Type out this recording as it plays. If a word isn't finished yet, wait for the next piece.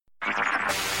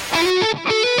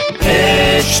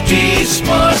HD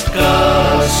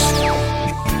Smartcast.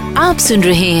 आप सुन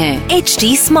रहे हैं HD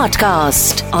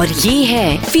Smartcast और ये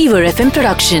है Fever FM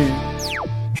production.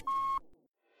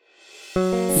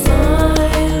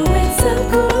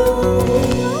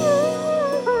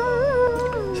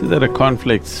 So there are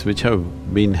conflicts which have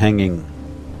been hanging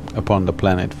upon the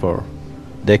planet for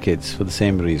decades for the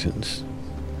same reasons.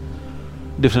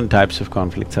 Different types of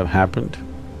conflicts have happened.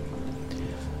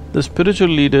 The spiritual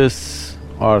leaders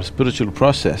or spiritual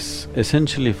process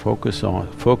essentially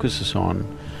focuses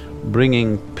on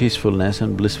bringing peacefulness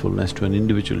and blissfulness to an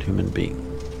individual human being.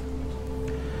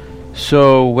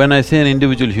 So when I say an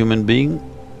individual human being,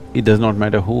 it does not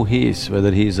matter who he is,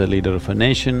 whether he is a leader of a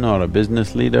nation or a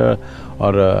business leader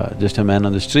or just a man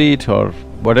on the street or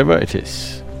whatever it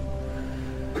is.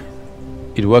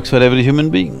 It works for every human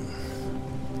being.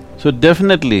 So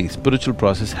definitely spiritual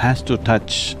process has to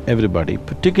touch everybody,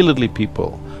 particularly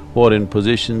people who are in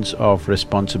positions of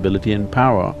responsibility and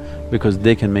power, because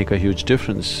they can make a huge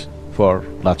difference for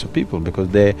lots of people. Because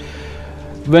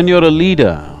when you're a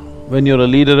leader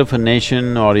of a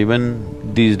nation or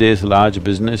even these days large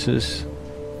businesses,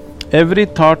 every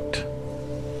thought,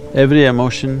 every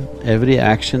emotion, every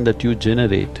action that you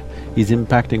generate is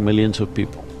impacting millions of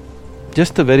people.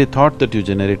 Just the very thought that you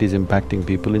generate is impacting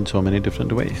people in so many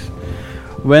different ways.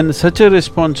 When such a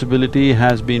responsibility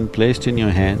has been placed in your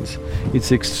hands,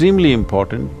 it's extremely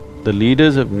important, the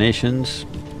leaders of nations,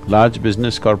 large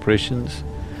business corporations,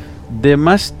 they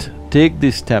must take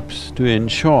these steps to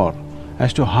ensure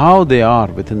as to how they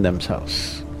are within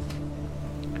themselves.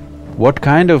 What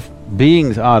kind of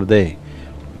beings are they?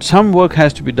 Some work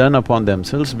has to be done upon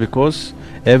themselves because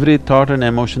every thought and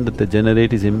emotion that they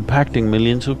generate is impacting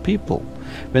millions of people.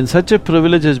 When such a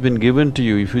privilege has been given to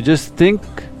you, if you just think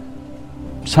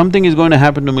something is going to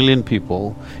happen to a million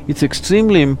people, it's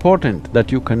extremely important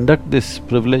that you conduct this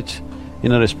privilege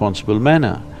in a responsible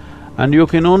manner. And you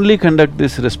can only conduct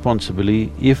this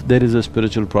responsibly if there is a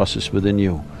spiritual process within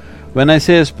you. When I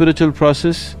say a spiritual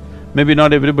process, maybe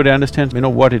not everybody understands,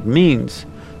 what it means.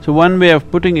 So one way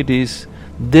of putting it is,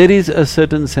 there is a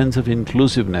certain sense of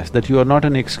inclusiveness, that you are not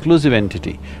an exclusive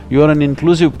entity, you are an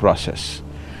inclusive process.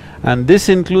 And this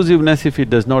inclusiveness, if it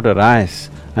does not arise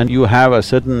and you have a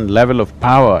certain level of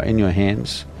power in your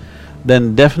hands,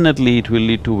 then definitely it will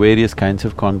lead to various kinds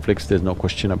of conflicts, there's no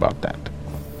question about that.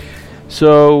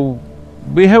 So,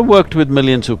 we have worked with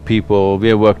millions of people, we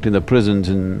have worked in the prisons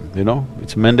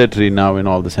it's mandatory now in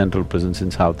all the central prisons in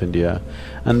South India,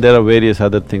 and there are various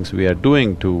other things we are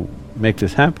doing to make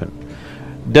this happen.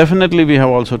 Definitely we have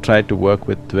also tried to work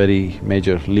with very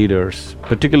major leaders.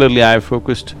 Particularly I have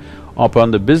focused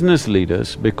upon the business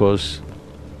leaders because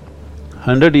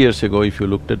 100 years ago, if you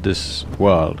looked at this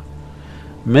world,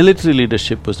 military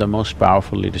leadership was the most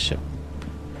powerful leadership.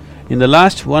 In the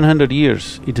last 100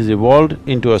 years, it has evolved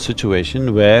into a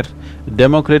situation where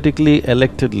democratically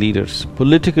elected leaders,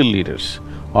 political leaders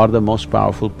are the most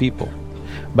powerful people.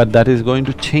 But that is going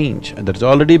to change, and that's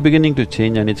already beginning to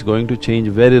change, and it's going to change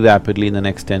very rapidly in the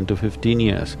next 10 to 15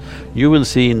 years. You will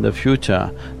see in the future,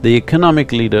 the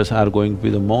economic leaders are going to be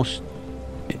the most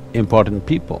important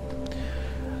people.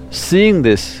 Seeing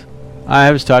this, I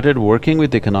have started working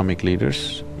with economic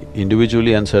leaders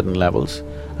individually on certain levels,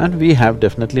 and we have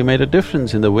definitely made a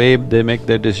difference in the way they make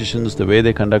their decisions, the way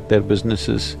they conduct their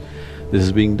businesses. This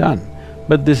is being done.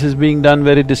 But this is being done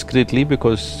very discreetly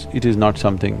because it is not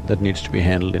something that needs to be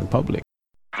handled in public.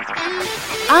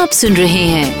 आप सुन रहे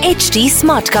हैं HD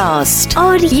Smartcast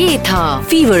और ये था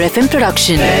Fever FM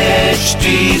production.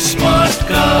 HD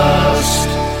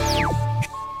Smartcast।